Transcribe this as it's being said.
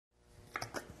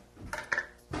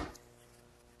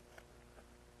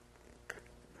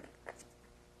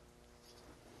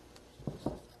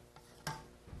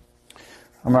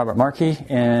I'm Robert Markey,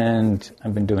 and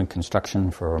I've been doing construction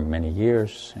for many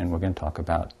years, and we're going to talk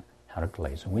about how to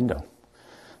glaze a window.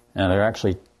 Now, there are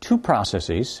actually two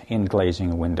processes in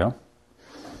glazing a window.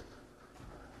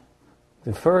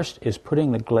 The first is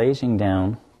putting the glazing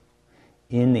down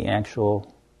on the actual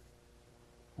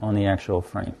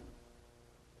frame.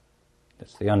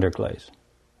 That's the underglaze,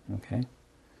 okay?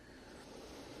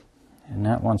 And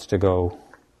that wants to go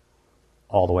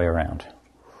all the way around,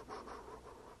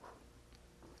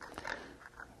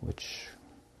 which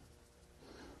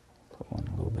put one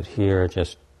a little bit here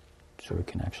just so we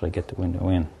can actually get the window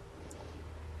in.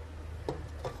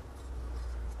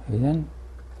 And then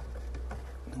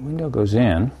the window goes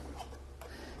in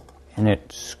and it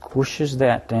squishes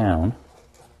that down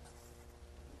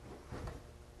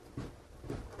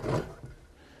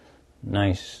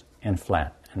nice and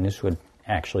flat, and this would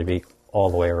actually be all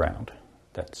the way around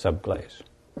that sub-glaze.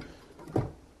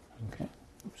 Okay.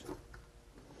 Oops.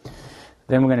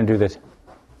 Then we're going to do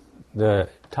the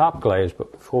top glaze,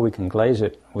 but before we can glaze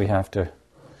it, we have to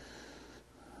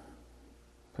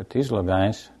put these little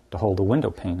guys to hold the window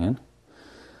pane in.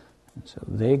 And so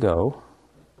they go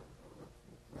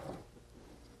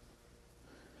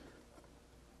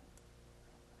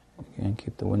again,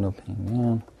 keep the window pane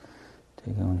down.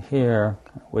 Take it on here,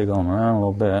 wiggle them around a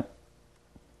little bit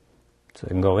so they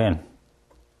can go in.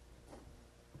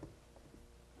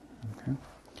 Okay.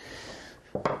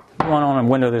 You want on a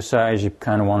window this size, you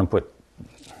kind of want to put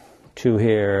two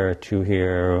here,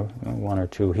 one or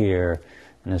two here,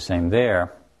 and the same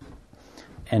there.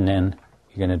 And then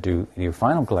you're going to do your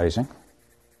final glazing.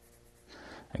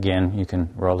 Again, you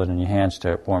can roll it in your hands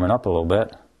to warm it up a little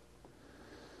bit.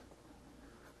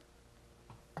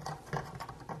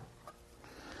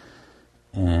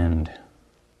 And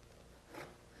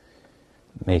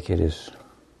make it as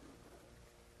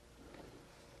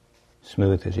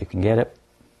smooth as you can get it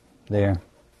there.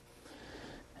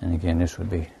 And again, this would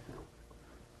be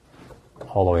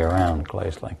all the way around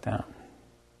glazed like that.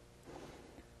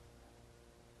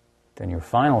 Then your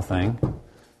final thing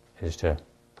is to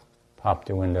pop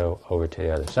the window over to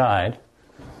the other side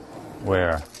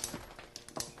where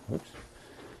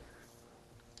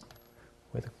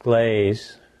the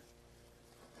glaze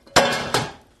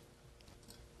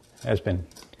has been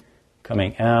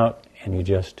coming out, and you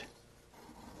just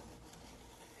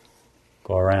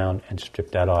go around and strip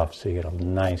that off so you get a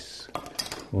nice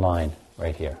line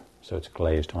right here. So it's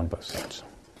glazed on both sides.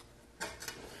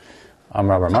 I'm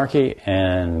Robert Markey,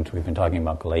 and we've been talking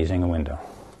about glazing a window.